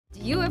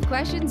You have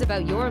questions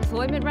about your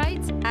employment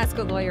rights? Ask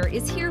a Lawyer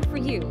is here for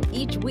you.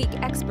 Each week,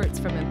 experts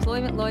from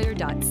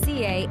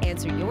EmploymentLawyer.ca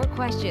answer your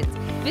questions.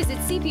 Visit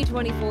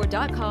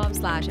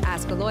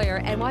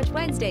cp24.com/askalawyer and watch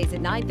Wednesdays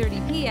at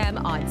 9:30 p.m.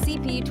 on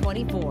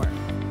CP24.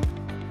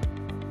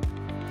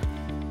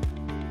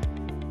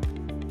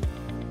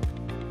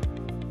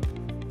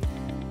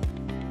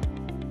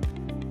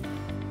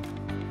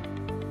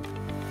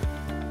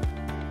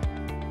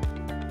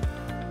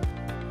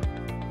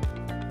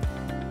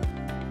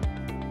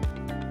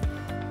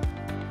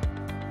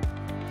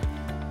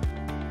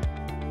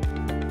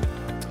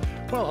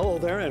 Well, hello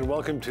there, and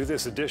welcome to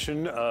this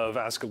edition of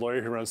Ask a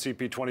Lawyer here on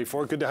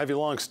CP24. Good to have you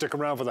along. Stick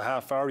around for the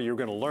half hour. You're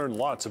going to learn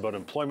lots about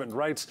employment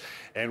rights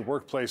and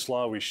workplace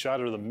law. We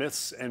shatter the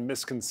myths and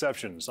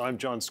misconceptions. I'm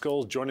John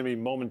Scholes. Joining me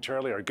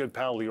momentarily, our good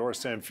pal Lior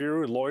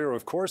Samfiru, lawyer,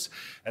 of course,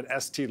 at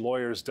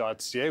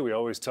stlawyers.ca. We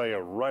always tell you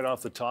right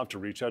off the top to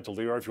reach out to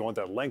Lior if you want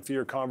that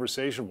lengthier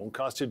conversation. Won't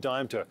cost you a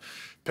dime to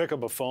pick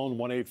up a phone,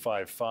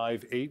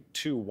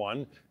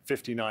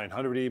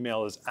 1-855-821-5900.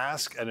 Email is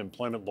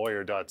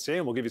ask@employmentlawyer.ca,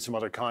 and we'll give you some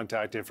other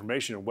contact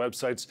information and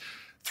websites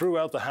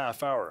throughout the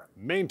half hour.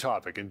 Main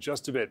topic in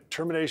just a bit,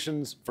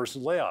 terminations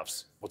versus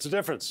layoffs. What's the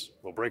difference?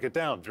 We'll break it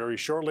down very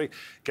shortly.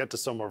 Get to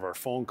some of our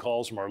phone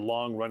calls from our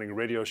long-running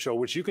radio show,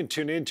 which you can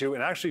tune into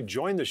and actually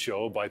join the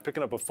show by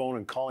picking up a phone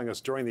and calling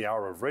us during the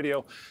hour of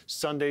radio,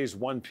 Sundays,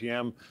 1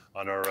 p.m.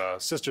 on our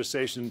sister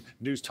station,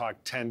 News Talk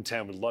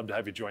 1010. We'd love to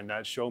have you join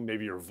that show.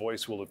 Maybe your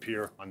voice will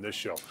appear on this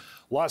show.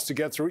 Lots to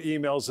get through,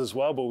 emails as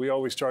well, but we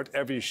always start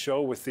every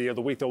show with the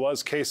week that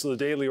was, Case of the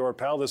Day. Lior,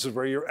 pal, this is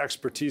where your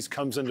expertise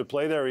comes into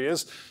play. There he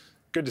is.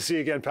 Good to see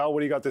you again, pal. What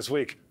do you got this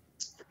week?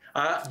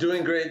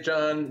 Doing great,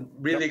 John.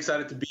 Really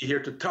excited to be here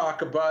to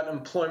talk about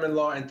employment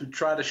law and to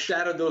try to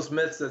shatter those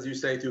myths, as you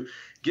say, to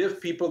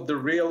give people the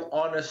real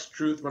honest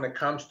truth when it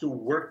comes to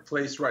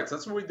workplace rights.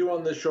 That's what we do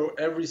on this show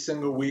every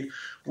single week.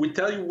 We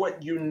tell you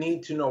what you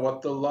need to know,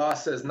 what the law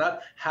says,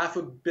 not half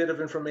a bit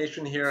of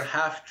information here,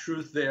 half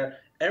truth there.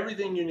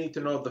 Everything you need to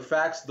know, the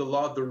facts, the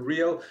law, the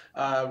real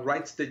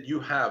rights that you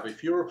have.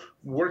 If you're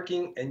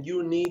working and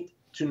you need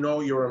to know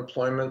your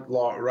employment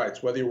law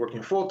rights, whether you're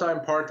working full-time,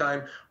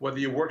 part-time, whether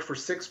you work for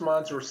 6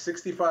 months or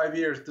 65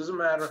 years, doesn't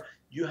matter.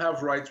 You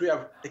have rights. We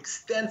have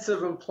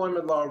extensive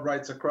employment law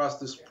rights across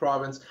this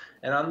province.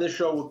 And on this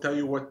show, we'll tell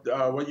you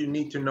what you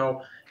need to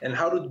know and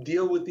how to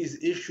deal with these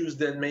issues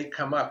that may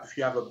come up. If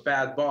you have a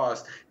bad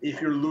boss,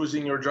 if you're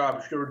losing your job,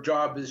 if your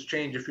job is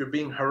changed, if you're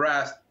being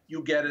harassed,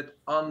 you get it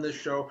on this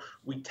show.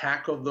 We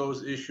tackle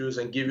those issues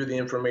and give you the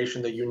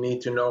information that you need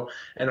to know.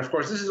 And of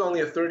course, this is only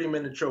a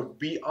 30-minute show.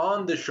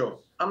 Beyond the show,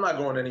 I'm not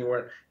going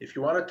anywhere. If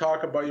you want to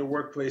talk about your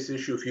workplace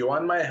issue, if you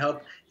want my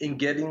help in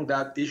getting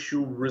that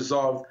issue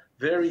resolved,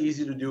 very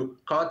easy to do.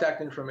 Contact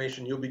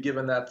information, you'll be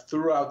given that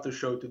throughout the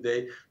show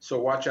today, so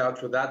watch out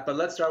for that. But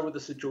let's start with the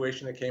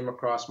situation that came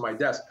across my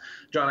desk.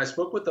 John, I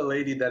spoke with a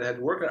lady that had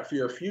worked a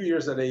few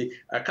years at a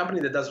company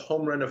that does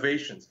home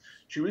renovations.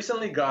 She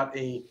recently got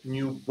a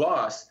new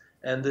boss,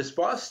 and this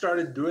boss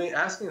started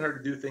asking her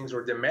to do things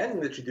or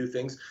demanding that she do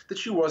things that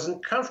she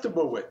wasn't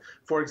comfortable with.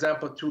 For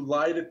example, to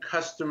lie to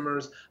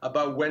customers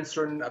about when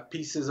certain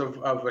pieces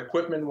of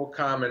equipment will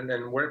come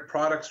and where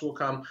products will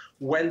come,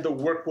 when the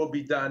work will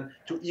be done,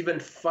 to even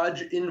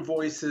fudge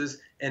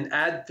invoices and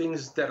add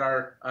things that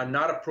are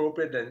not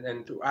appropriate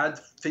and to add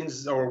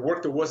things or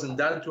work that wasn't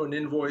done to an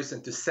invoice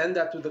and to send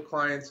that to the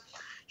clients.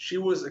 She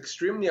was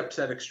extremely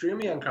upset,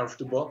 extremely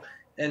uncomfortable.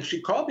 And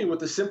she called me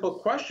with a simple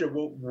question,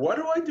 well, what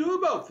do I do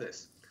about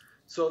this?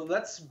 So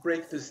let's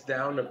break this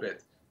down a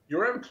bit.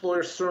 Your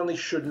employer certainly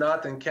should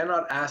not and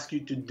cannot ask you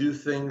to do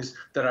things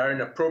that are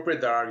inappropriate,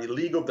 that are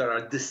illegal, that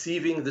are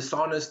deceiving,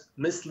 dishonest,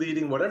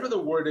 misleading, whatever the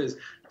word is.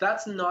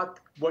 That's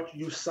not what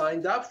you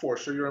signed up for.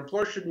 So your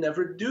employer should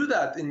never do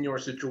that in your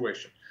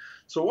situation.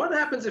 So what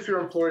happens if your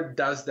employer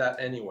does that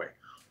anyway?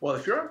 Well,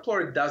 if your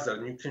employer does that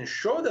and you can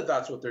show that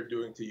that's what they're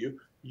doing to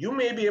you, you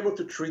may be able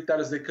to treat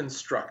that as a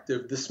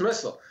constructive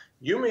dismissal.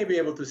 You may be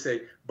able to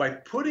say, by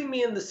putting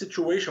me in the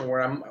situation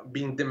where I'm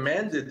being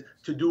demanded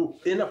to do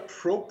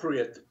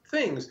inappropriate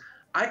things,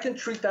 I can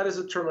treat that as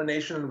a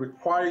termination and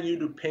require you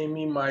to pay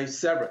me my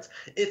severance.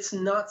 It's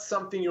not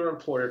something your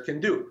employer can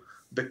do.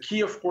 The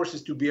key, of course,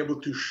 is to be able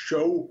to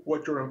show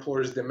what your employer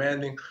is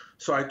demanding.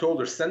 So I told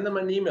her, send them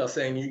an email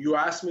saying, you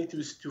asked me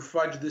to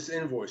fudge this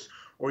invoice,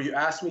 or you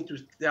asked me to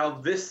tell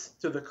this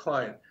to the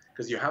client,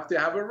 because you have to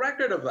have a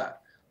record of that.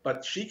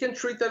 But she can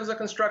treat that as a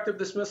constructive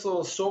dismissal,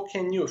 and so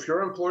can you. If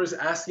your employer is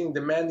asking,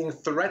 demanding,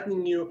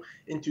 threatening you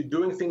into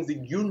doing things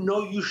that you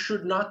know you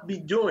should not be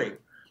doing,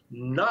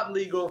 not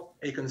legal,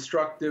 a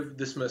constructive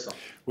dismissal.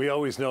 We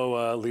always know,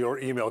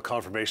 Lior, email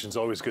confirmation is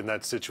always good in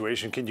that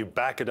situation. Can you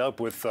back it up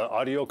with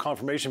audio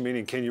confirmation,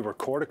 meaning can you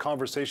record a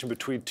conversation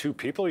between two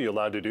people? Are you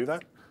allowed to do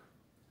that?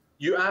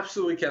 You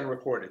absolutely can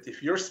record it.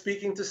 If you're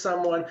speaking to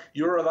someone,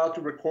 you're allowed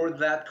to record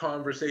that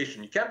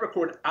conversation. You can't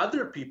record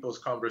other people's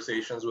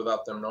conversations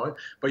without them knowing,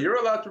 but you're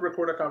allowed to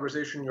record a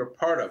conversation you're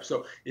part of.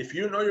 So if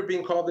you know you're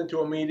being called into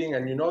a meeting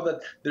and you know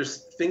that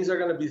there's things that are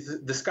going to be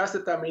discussed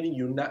at that meeting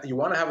you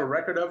want to have a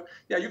record of,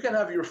 yeah, you can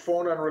have your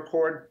phone on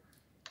record.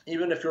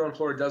 even if your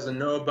employer doesn't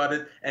know about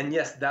it. And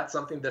yes, that's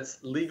something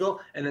that's legal.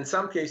 And in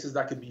some cases,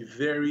 that could be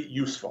very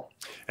useful.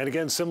 And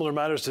again, similar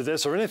matters to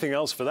this or anything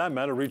else for that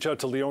matter, reach out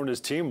to Lior and his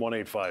team,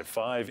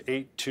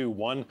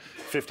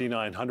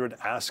 1-855-821-5900,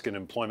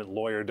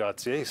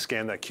 askanemploymentlawyer.ca.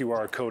 Scan that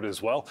QR code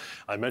as well.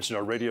 I mentioned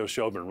our radio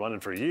show, been running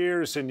for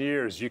years and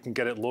years. You can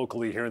get it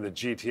locally here in the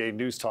GTA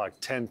News Talk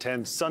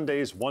 1010,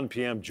 Sundays, 1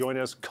 p.m. Join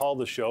us, call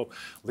the show.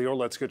 Lior,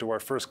 let's get to our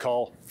first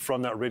call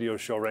from that radio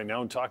show right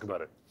now and talk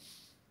about it.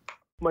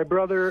 My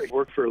brother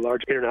worked for a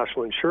large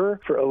international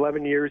insurer. For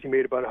 11 years, he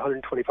made about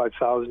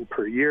 $125,000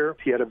 per year.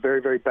 He had a very,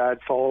 very bad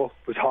fall,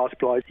 was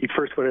hospitalized. He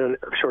first went on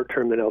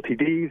short-term then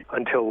LTD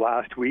until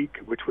last week,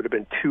 which would have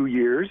been 2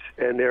 years,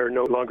 and they're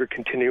no longer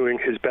continuing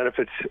his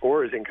benefits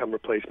or his income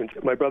replacements.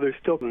 My brother is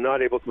still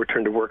not able to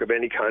return to work of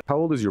any kind. How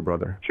old is your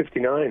brother?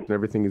 59.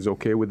 Everything is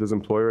okay with his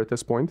employer at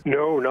this point?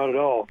 No, not at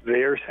all.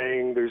 They're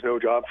saying there's no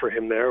job for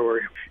him there, or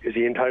is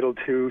he entitled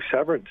to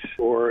severance,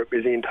 or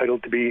is he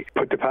entitled to be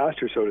put to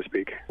pasture, so to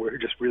speak? We're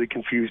just really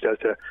confused as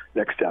to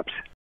next steps.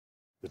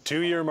 The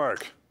 2-year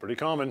mark, pretty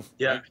common.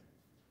 Yeah. Right?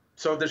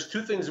 So there's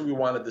two things we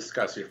want to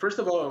discuss here. First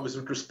of all, it was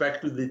with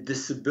respect to the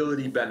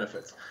disability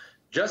benefits.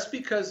 Just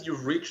because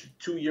you've reached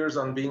 2 years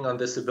on being on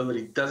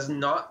disability does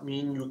not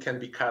mean you can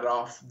be cut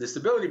off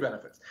disability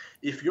benefits.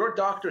 If your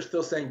doctor is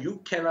still saying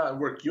you cannot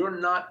work, you're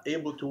not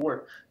able to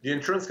work, the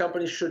insurance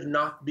company should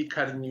not be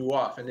cutting you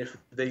off. And if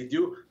they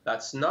do,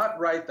 that's not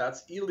right,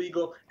 that's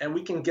illegal, and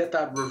we can get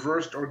that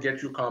reversed or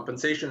get you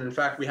compensation. In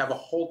fact, we have a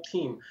whole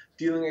team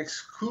dealing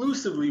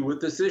exclusively with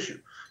this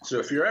issue. So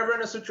if you're ever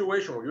in a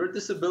situation where your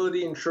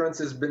disability insurance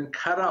has been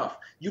cut off,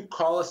 you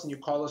call us, and you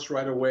call us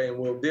right away, and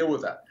we'll deal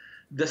with that.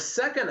 The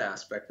second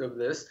aspect of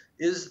this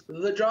is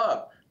the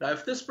job. Now,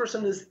 if this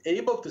person is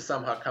able to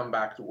somehow come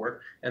back to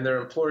work and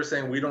their employer is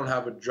saying, we don't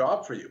have a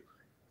job for you,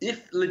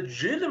 if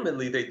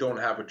legitimately they don't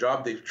have a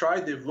job, they've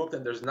tried, they've looked,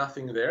 and there's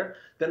nothing there,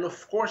 then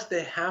of course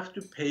they have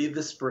to pay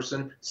this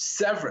person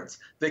severance.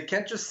 They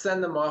can't just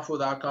send them off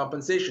without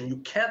compensation. You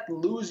can't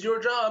lose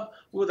your job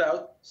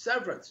without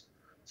severance.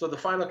 So the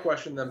final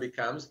question then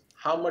becomes,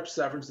 how much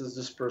severance does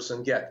this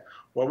person get?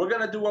 Well, we're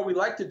going to do what we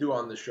like to do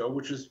on the show,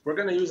 which is we're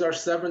going to use our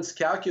severance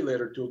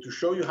calculator tool to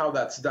show you how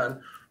that's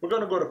done. We're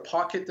going to go to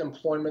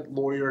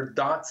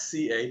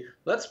pocketemploymentlawyer.ca.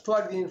 Let's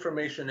plug the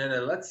information in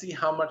and let's see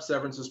how much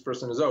severance this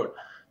person is owed.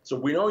 So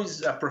we know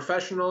he's a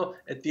professional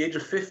at the age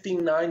of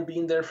 59,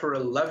 being there for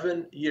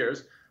 11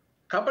 years.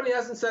 Company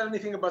hasn't said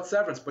anything about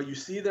severance, but you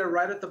see there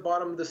right at the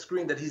bottom of the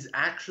screen that he's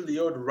actually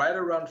owed right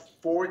around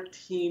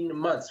 14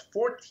 months.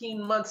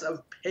 14 months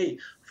of pay,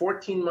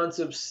 14 months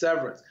of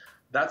severance.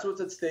 That's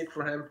what's at stake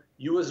for him.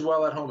 You as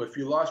well at home. If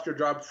you lost your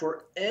job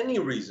for any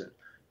reason,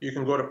 you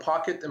can go to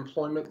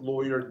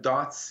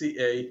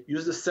pocketemploymentlawyer.ca,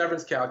 use the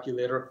severance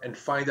calculator, and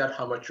find out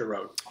how much you're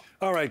owed.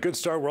 All right, good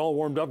start. We're all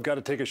warmed up. Got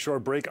to take a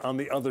short break. On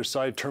the other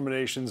side,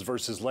 terminations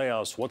versus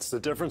layoffs. What's the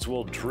difference?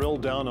 We'll drill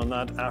down on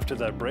that after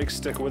that break.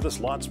 Stick with us.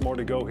 Lots more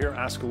to go here.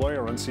 Ask a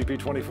Lawyer on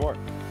CP24.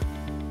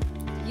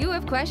 You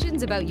have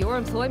questions about your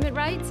employment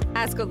rights?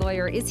 Ask a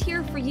Lawyer is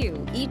here for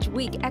you. Each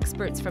week,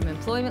 experts from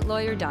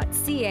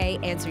EmploymentLawyer.ca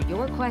answer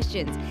your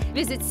questions.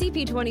 Visit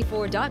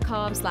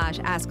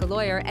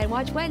cp24.com/askalawyer and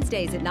watch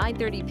Wednesdays at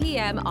 9:30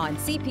 p.m. on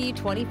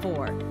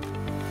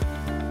CP24.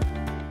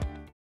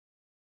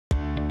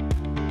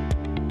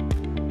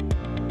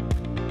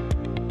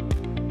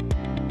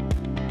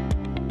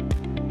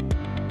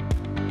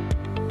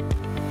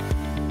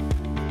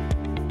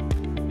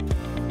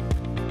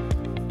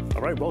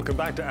 All right, welcome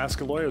back to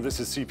Ask a Lawyer.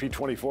 This is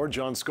CP24.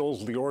 John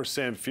Scholes, Lior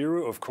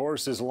Samfiru, of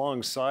course, is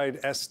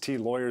alongside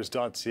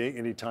stlawyers.ca.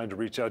 Anytime to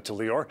reach out to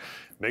Lior,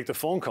 make the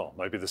phone call.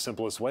 Might be the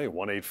simplest way,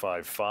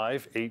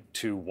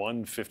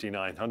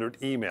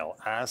 1-855-821-5900. Email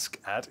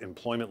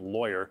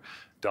ask@employmentlawyer.ca.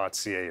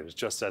 It's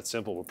just that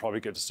simple. We'll probably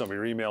get to some of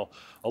your email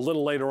a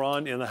little later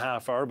on in the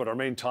half hour, but our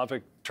main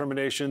topic,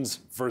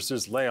 terminations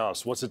versus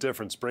layoffs. What's the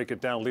difference? Break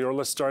it down. Lior,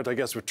 let's start, I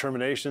guess, with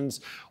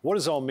terminations. What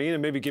does it all mean?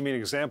 And maybe give me an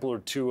example or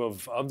two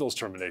of those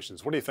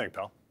terminations. What do you think,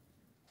 pal?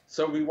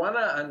 So we want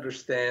to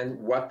understand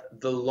what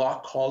the law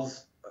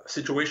calls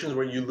situations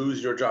where you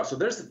lose your job. So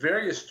there's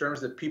various terms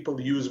that people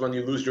use when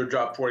you lose your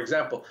job. For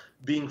example,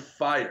 being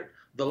fired.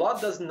 The law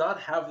does not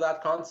have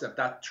that concept,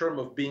 that term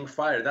of being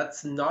fired.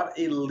 That's not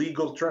a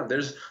legal term.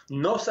 There's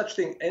no such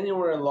thing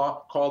anywhere in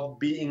law called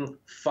being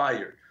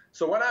fired.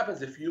 So what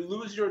happens if you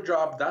lose your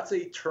job? That's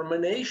a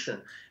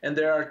termination. And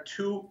there are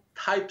two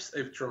types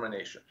of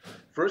termination.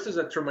 First is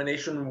a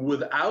termination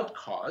without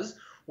cause,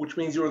 which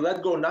means you were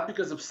let go not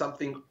because of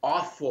something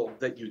awful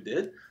that you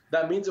did.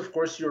 That means, of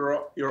course,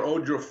 you're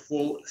owed your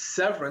full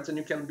severance, and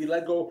you can be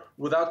let go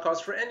without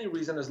cause for any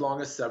reason as long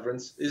as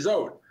severance is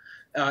owed.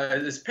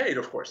 Is paid,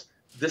 of course.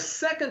 The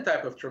second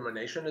type of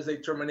termination is a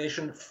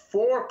termination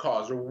for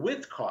cause or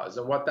with cause.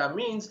 And what that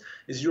means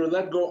is you're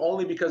let go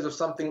only because of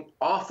something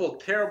awful,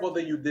 terrible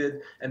that you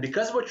did. And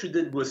because what you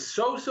did was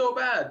so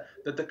bad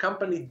that the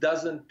company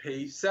doesn't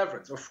pay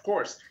severance. Of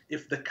course,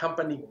 if the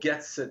company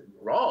gets it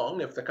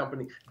wrong, if the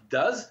company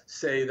does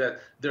say that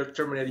they're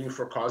terminating you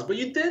for cause, but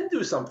you didn't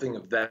do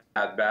something that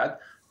bad,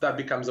 that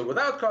becomes a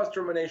without cause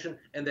termination,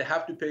 and they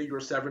have to pay your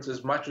severance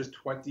as much as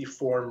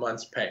 24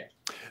 months pay.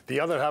 The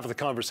other half of the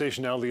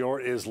conversation now,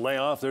 Lior, is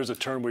layoff. There's a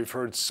term we've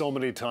heard so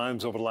many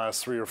times over the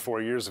last 3 or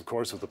 4 years, of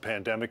course, with the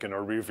pandemic in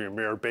our rearview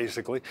mirror,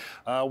 basically.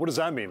 What does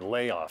that mean,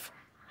 layoff?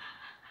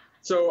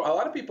 So a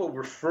lot of people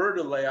refer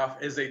to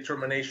layoff as a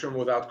termination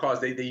without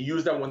cause. They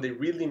use that when they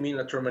really mean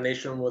a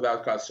termination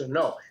without cause. So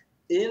no,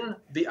 in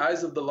the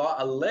eyes of the law,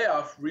 a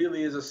layoff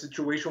really is a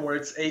situation where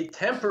it's a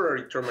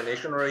temporary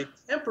termination or a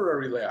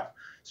temporary layoff.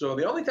 So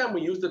the only time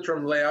we use the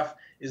term layoff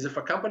is if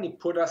a company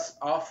put us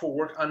off for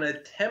work on a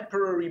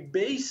temporary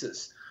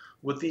basis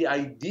with the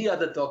idea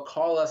that they'll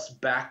call us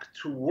back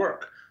to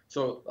work.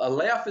 So a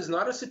layoff is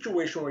not a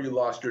situation where you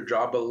lost your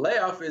job. A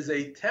layoff is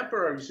a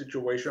temporary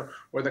situation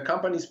where the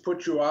companies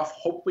put you off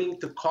hoping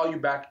to call you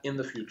back in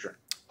the future.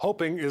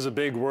 Hoping is a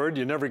big word.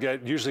 You never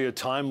get usually a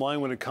timeline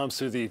when it comes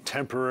to the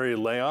temporary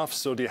layoff.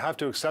 So do you have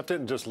to accept it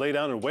and just lay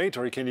down and wait,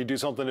 or can you do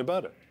something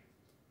about it?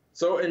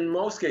 So in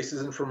most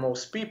cases and for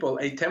most people,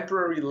 a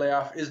temporary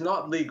layoff is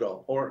not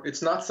legal, or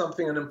it's not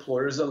something an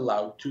employer is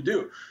allowed to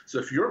do. So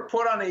if you're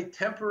put on a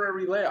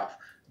temporary layoff,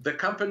 the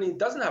company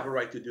doesn't have a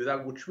right to do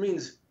that, which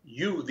means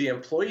you, the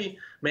employee,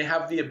 may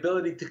have the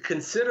ability to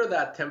consider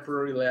that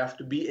temporary layoff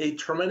to be a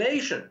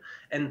termination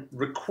and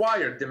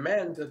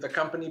demand that the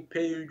company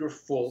pay you your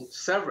full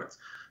severance.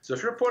 So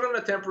if you're put on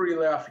a temporary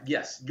layoff,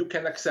 yes, you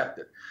can accept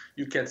it.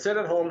 You can sit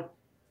at home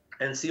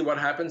and see what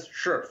happens.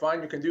 Sure,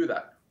 fine, you can do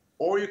that.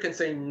 Or you can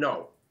say,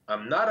 no,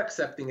 I'm not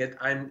accepting it.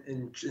 I'm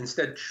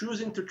instead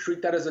choosing to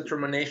treat that as a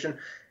termination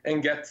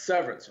and get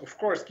severance. Of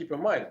course, keep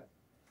in mind,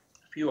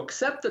 if you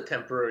accept the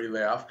temporary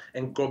layoff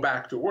and go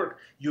back to work,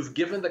 you've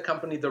given the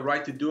company the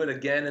right to do it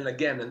again and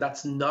again, and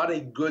that's not a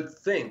good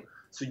thing.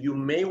 So you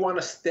may want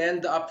to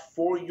stand up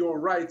for your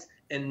rights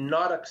and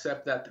not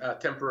accept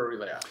that temporary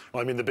layoff.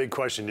 Well, I mean, the big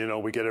question, you know,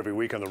 we get every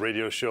week on the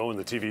radio show and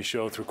the TV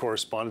show through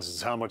correspondence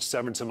is how much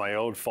severance am I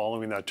owed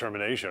following that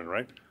termination,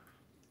 right?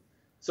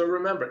 So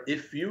remember,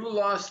 if you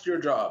lost your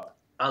job,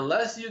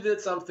 unless you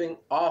did something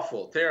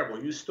awful, terrible,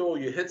 you stole,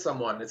 you hit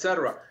someone,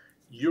 etc.,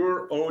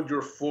 you're owed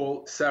your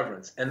full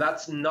severance. And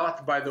that's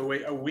not, by the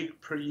way, a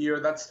week per year.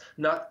 That's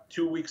not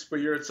 2 weeks per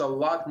year. It's a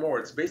lot more.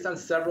 It's based on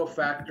several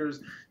factors,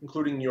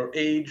 including your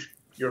age,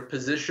 your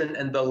position,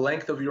 and the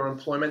length of your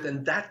employment.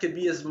 And that could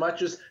be as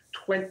much as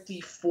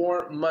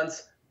 24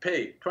 months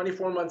pay,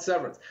 24 months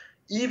severance.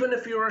 Even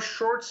if you're a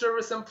short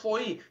service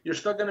employee, you're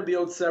still going to be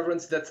owed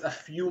severance that's a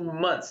few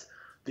months.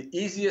 The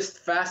easiest,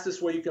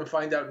 fastest way you can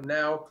find out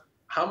now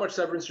how much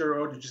severance you're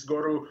owed, you just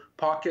go to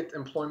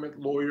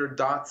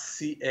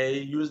EmploymentLawyer.ca,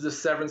 use the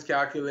severance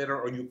calculator,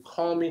 or you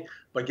call me.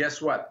 But guess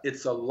what?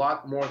 It's a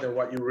lot more than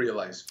what you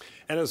realize.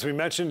 And as we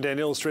mentioned and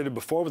illustrated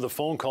before with a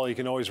phone call, you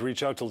can always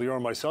reach out to Lior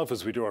and myself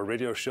as we do our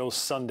radio show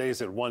Sundays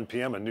at 1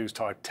 p.m. on News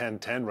Talk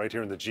 1010 right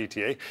here in the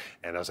GTA.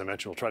 And as I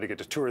mentioned, we'll try to get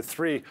to 2 or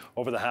 3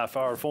 over the half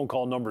hour. Phone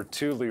call number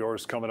 2, Lior,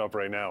 is coming up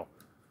right now.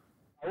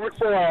 I work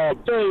for a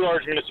fairly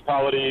large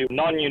municipality,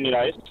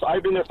 non-unionized.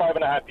 I've been there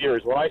 5.5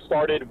 years. When I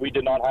started, we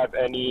did not have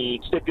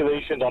any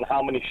stipulations on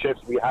how many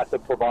shifts we had to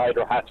provide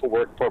or had to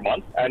work per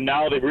month. And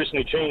now they've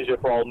recently changed it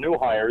for all new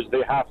hires.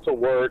 They have to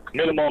work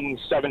minimum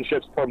 7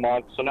 shifts per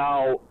month. So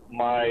now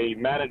my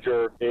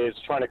manager is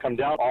trying to come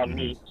down on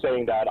me,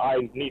 saying that I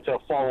need to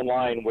fall in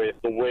line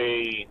with the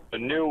way the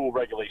new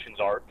regulations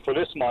are. For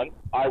this month,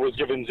 I was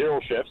given 0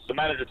 shifts. The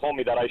manager told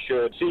me that I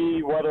should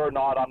see whether or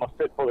not I'm a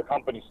fit for the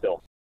company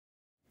still.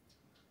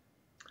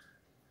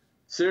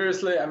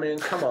 Seriously, I mean,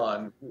 come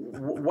on.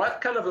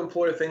 What kind of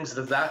employer thinks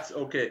that that's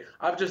okay?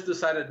 I've just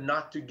decided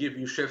not to give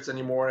you shifts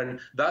anymore, and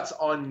that's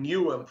on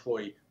you,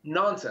 employee.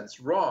 Nonsense,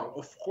 wrong.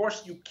 Of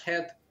course you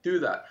can't do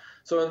that.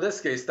 So in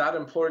this case, that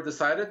employer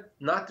decided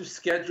not to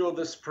schedule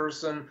this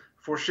person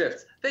for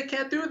shifts. They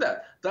can't do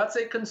that. That's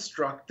a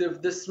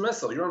constructive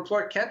dismissal. Your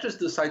employer can't just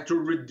decide to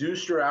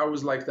reduce your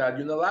hours like that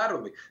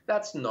unilaterally.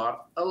 That's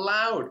not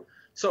allowed.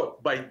 So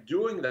by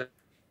doing that,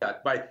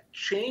 by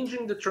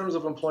changing the terms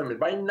of employment,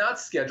 by not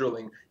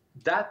scheduling,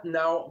 that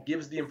now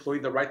gives the employee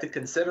the right to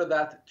consider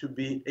that to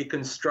be a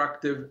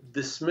constructive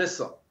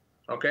dismissal.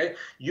 Okay?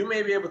 You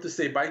may be able to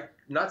say, by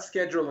not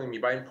scheduling me,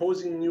 by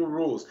imposing new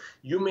rules,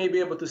 you may be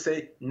able to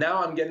say,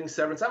 now I'm getting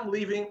severance, I'm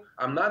leaving,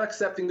 I'm not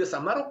accepting this,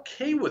 I'm not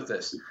okay with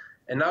this.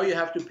 And now you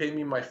have to pay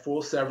me my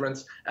full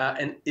severance.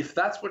 And if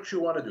that's what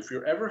you want to do, if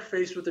you're ever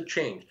faced with a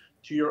change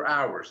to your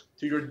hours,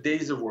 to your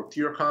days of work,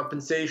 to your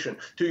compensation,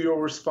 to your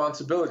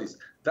responsibilities,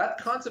 that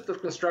concept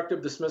of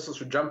constructive dismissal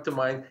should jump to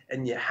mind,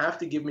 and you have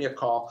to give me a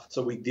call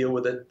so we deal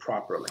with it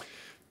properly.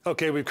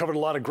 Okay, we've covered a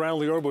lot of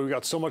ground, Lior, but we've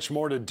got so much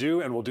more to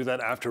do, and we'll do that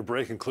after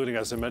break, including,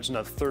 as I mentioned,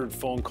 that 3rd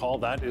phone call.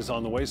 That is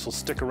on the way, so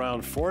stick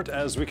around for it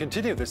as we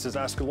continue. This is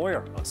Ask a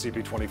Lawyer on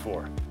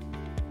CP24.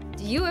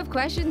 Do you have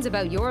questions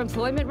about your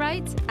employment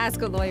rights?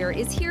 Ask a Lawyer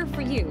is here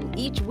for you.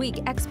 Each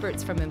week,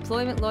 experts from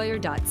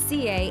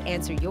EmploymentLawyer.ca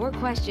answer your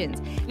questions.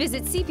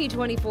 Visit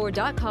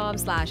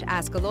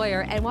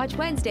cp24.com/askalawyer and watch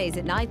Wednesdays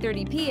at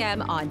 9:30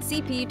 p.m. on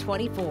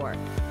CP24.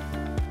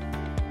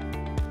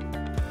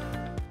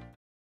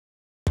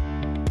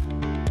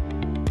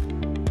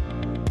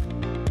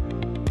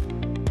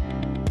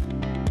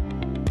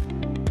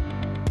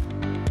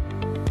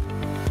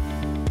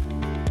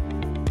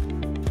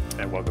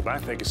 Welcome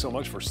back. Thank you so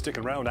much for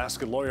sticking around.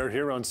 Ask a Lawyer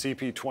here on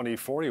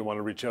CP24. You want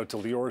to reach out to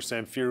Lior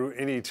Samfiru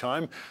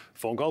anytime.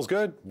 Phone call's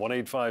good,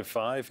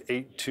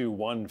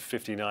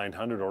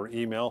 1-855-821-5900, or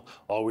email,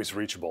 always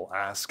reachable,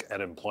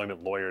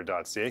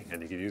 ask@EmploymentLawyer.ca,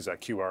 and you can use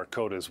that QR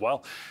code as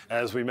well.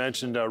 As we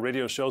mentioned,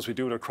 radio shows, we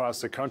do it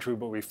across the country,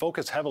 but we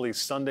focus heavily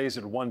Sundays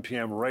at 1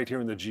 p.m. right here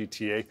in the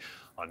GTA.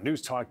 On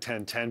News Talk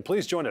 1010.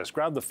 Please join us.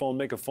 Grab the phone,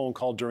 make a phone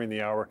call during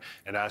the hour,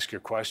 and ask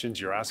your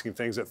questions. You're asking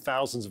things that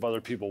thousands of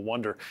other people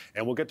wonder.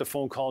 And we'll get to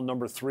phone call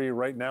number 3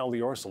 right now,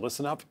 Lior, so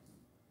listen up.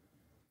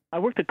 I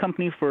worked at a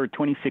company for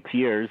 26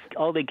 years.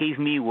 All they gave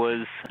me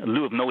was a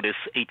lieu of notice,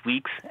 8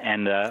 weeks,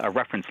 and a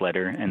reference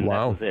letter, and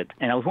that was it.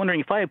 And I was wondering,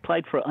 if I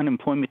applied for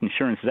unemployment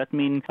insurance, does that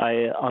mean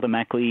I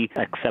automatically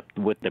accept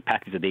what the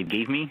package that they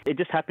gave me? It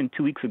just happened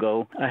 2 weeks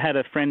ago. I had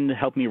a friend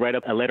help me write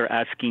up a letter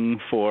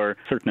asking for a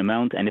certain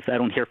amount, and if I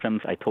don't hear from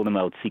them, I told them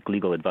I would seek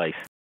legal advice.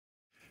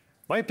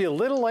 Might be a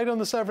little light on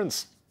the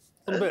severance,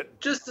 a little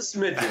bit. Just a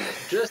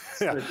smidgen,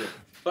 just a smidgen.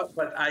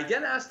 But I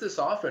get asked this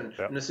often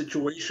in a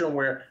situation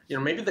where,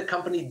 maybe the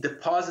company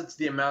deposits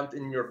the amount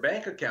in your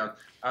bank account.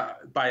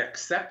 By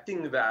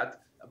accepting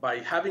that, by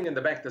having in the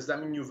bank, does that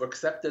mean you've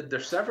accepted their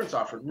severance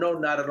offer? No,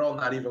 not at all,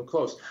 not even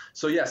close.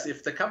 So yes,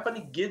 if the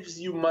company gives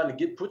you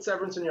money, put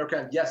severance in your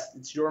account, yes,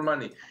 it's your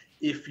money.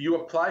 If you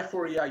apply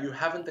for EI, you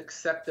haven't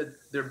accepted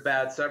their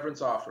bad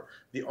severance offer.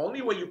 The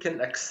only way you can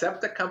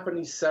accept a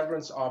company's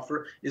severance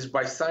offer is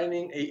by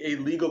signing a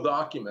legal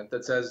document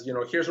that says,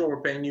 here's what we're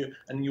paying you,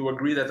 and you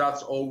agree that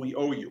that's all we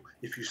owe you.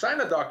 If you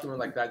sign a document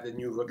like that, then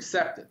you've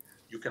accepted.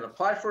 You can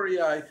apply for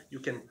EI, you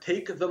can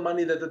take the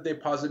money that they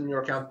deposit in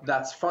your account,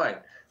 that's fine.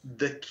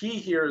 The key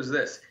here is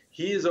this: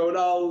 he is owed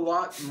a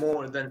lot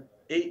more than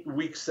 8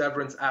 weeks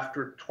severance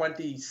after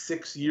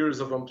 26 years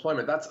of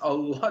employment. That's a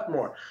lot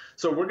more.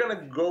 So we're going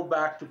to go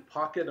back to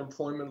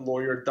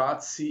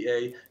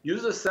EmploymentLawyer.ca,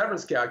 use a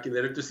severance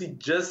calculator to see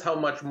just how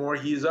much more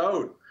he's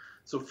owed.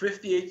 So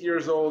 58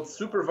 years old,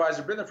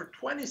 supervisor, been there for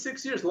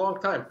 26 years,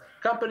 long time.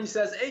 Company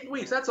says 8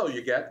 weeks, that's all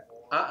you get.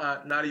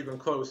 Not even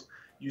close.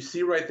 You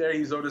see right there,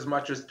 he's owed as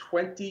much as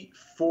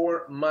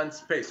 24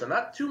 months pay. So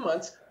not 2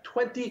 months,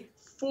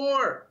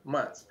 24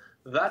 months.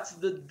 That's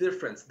the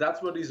difference.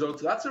 That's what he's owed.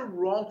 So that's a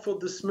wrongful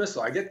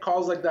dismissal. I get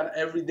calls like that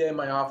every day in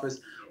my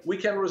office. We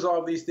can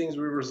resolve these things.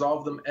 We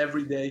resolve them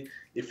every day.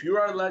 If you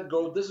are let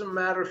go, it doesn't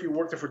matter if you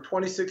worked there for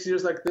 26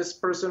 years like this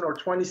person or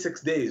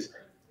 26 days.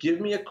 Give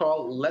me a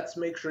call. Let's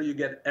make sure you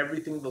get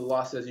everything the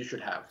law says you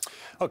should have.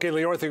 Okay,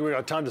 Lior, I think we've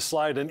got time to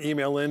slide an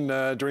email in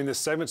during this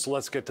segment, so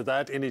let's get to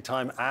that.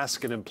 Anytime,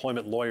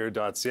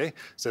 ask@EmploymentLawyer.ca.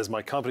 Says,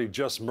 my company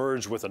just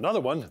merged with another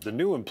one. The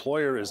new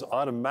employer is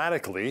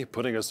automatically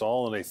putting us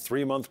all in a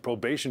 3-month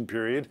probation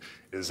period.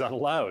 Is that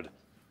allowed?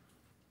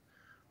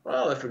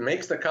 Well, if it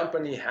makes the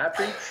company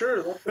happy,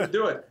 sure, let them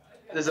do it.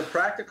 As a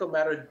practical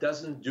matter, it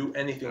doesn't do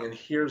anything, and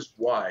here's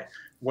why.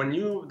 When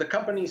the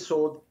company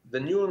sold, the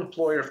new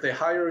employer, if they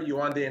hire you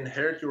on, they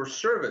inherit your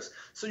service.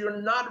 So you're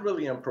not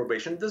really on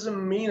probation. It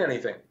doesn't mean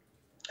anything.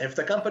 If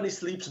the company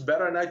sleeps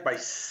better at night by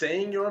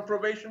saying you're on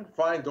probation,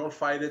 fine, don't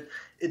fight it.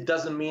 It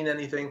doesn't mean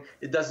anything.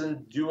 It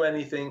doesn't do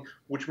anything,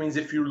 which means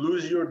if you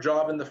lose your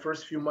job in the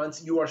first few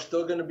months, you are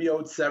still going to be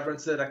owed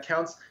severance that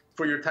accounts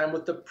for your time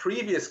with the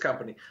previous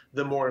company.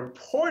 The more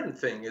important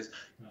thing is,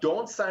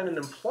 don't sign an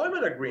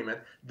employment agreement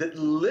that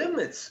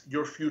limits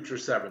your future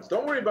severance.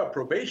 Don't worry about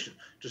probation.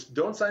 Just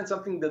don't sign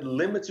something that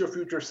limits your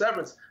future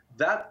severance.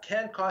 That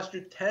can cost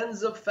you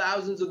tens of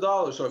thousands of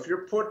dollars. So if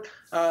you're put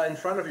in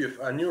front of you, if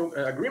a new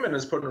agreement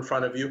is put in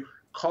front of you,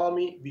 call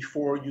me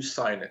before you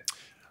sign it.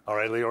 All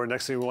right, Lior,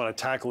 next thing we want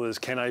to tackle is,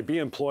 can I be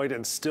employed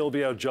and still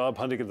be out job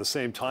hunting at the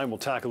same time? We'll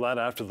tackle that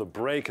after the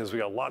break, as we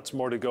got lots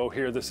more to go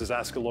here. This is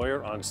Ask a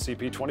Lawyer on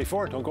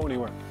CP24. Don't go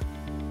anywhere.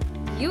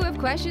 You have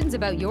questions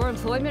about your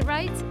employment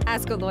rights?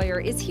 Ask a Lawyer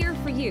is here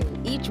for you.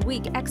 Each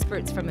week,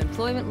 experts from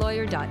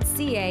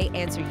EmploymentLawyer.ca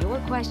answer your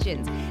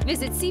questions.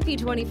 Visit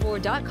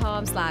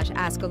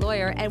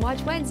cp24.com/askalawyer and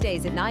watch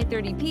Wednesdays at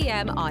 9:30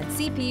 p.m. on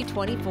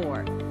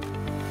CP24.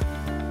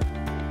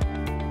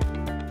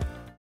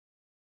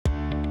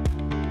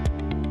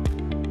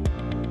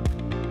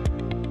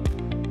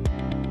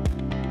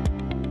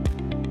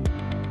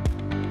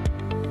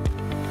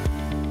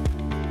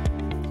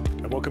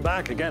 Welcome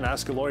back. Again,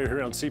 Ask a Lawyer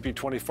here on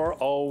CP24.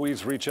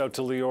 Always reach out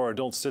to Lior.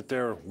 Don't sit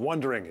there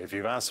wondering if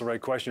you've asked the right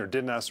question or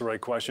didn't ask the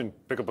right question.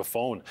 Pick up a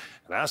phone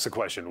and ask the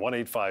question,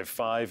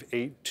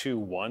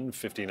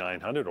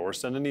 1-855-821-5900, or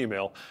send an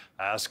email,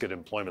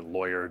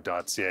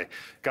 ask@EmploymentLawyer.ca.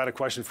 Got a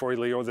question for you,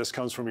 Lior. This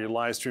comes from your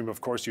live stream. Of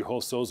course, you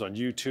host those on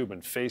YouTube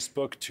and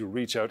Facebook. To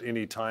reach out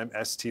anytime,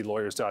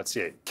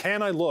 stlawyers.ca.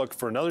 Can I look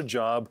for another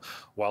job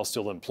while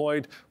still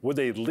employed? Would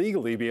they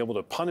legally be able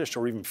to punish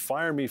or even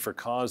fire me for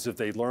cause if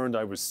they learned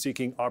I was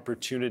seeking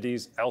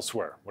opportunities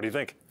elsewhere? What do you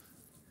think?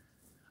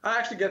 I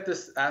actually get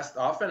this asked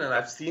often, and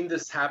I've seen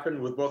this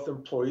happen with both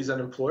employees and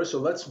employers. So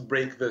let's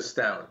break this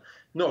down.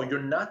 no,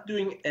 you're not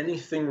doing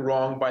anything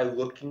wrong by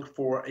looking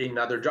for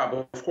another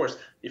job. Of course,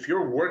 if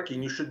you're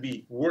working, you should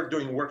be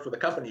doing work for the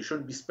company. You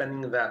shouldn't be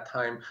spending that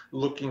time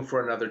looking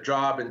for another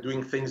job and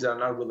doing things that are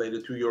not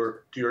related to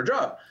your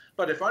job.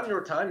 But if on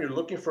your time you're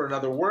looking for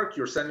another work,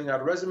 you're sending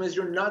out resumes,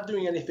 you're not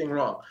doing anything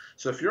wrong.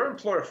 So if your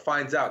employer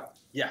finds out,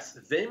 yes,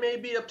 they may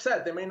be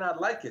upset, they may not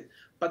like it,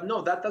 but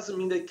no, that doesn't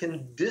mean they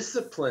can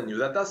discipline you.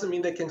 That doesn't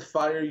mean they can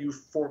fire you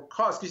for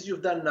cause because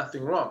you've done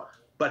nothing wrong.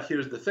 But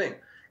here's the thing.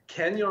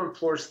 Can your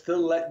employer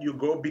still let you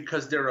go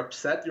because they're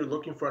upset you're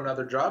looking for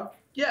another job?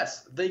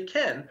 Yes, they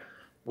can.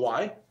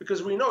 Why?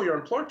 Because we know your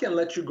employer can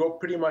let you go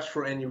pretty much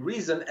for any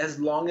reason as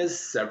long as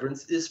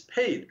severance is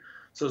paid.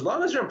 So as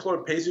long as your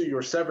employer pays you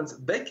your severance,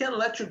 they can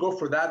let you go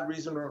for that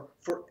reason or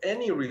for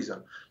any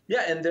reason.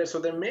 Yeah, and so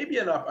there may be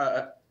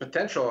a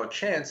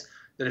chance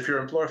that if your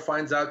employer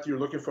finds out you're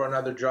looking for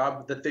another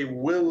job, that they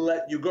will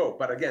let you go.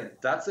 But again,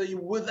 that's a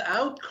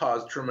without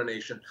cause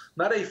termination,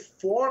 not a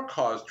for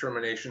cause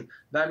termination.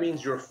 That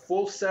means your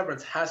full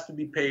severance has to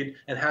be paid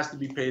and has to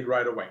be paid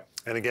right away.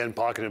 And again,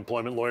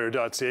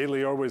 EmploymentLawyer.ca.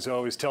 Lior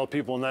always tell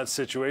people in that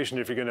situation,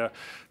 if you're going to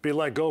be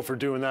let go for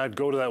doing that,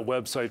 go to that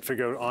website,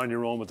 figure out on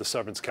your own with the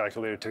severance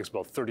calculator. It takes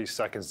about 30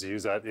 seconds to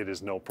use that. It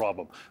is no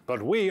problem.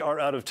 But we are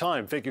out of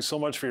time. Thank you so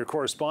much for your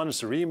correspondence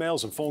through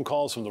emails and phone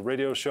calls from the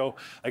radio show.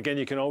 Again,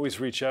 you can always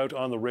reach out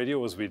on the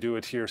radio as we do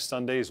it here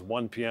Sundays,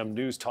 1 p.m.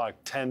 News Talk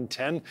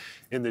 1010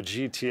 in the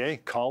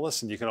GTA. Call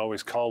us, and you can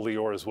always call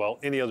Lior as well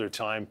any other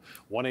time.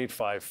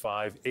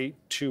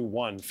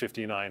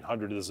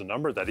 1-855-821-5900 is the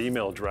number. That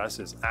email address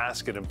is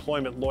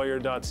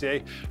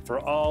ask@employmentlawyer.ca. For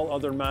all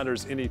other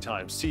matters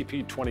anytime,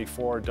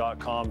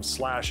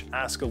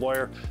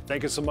 cp24.com/askalawyer.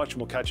 Thank you so much,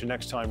 and we'll catch you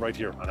next time right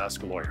here on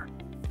Ask a Lawyer.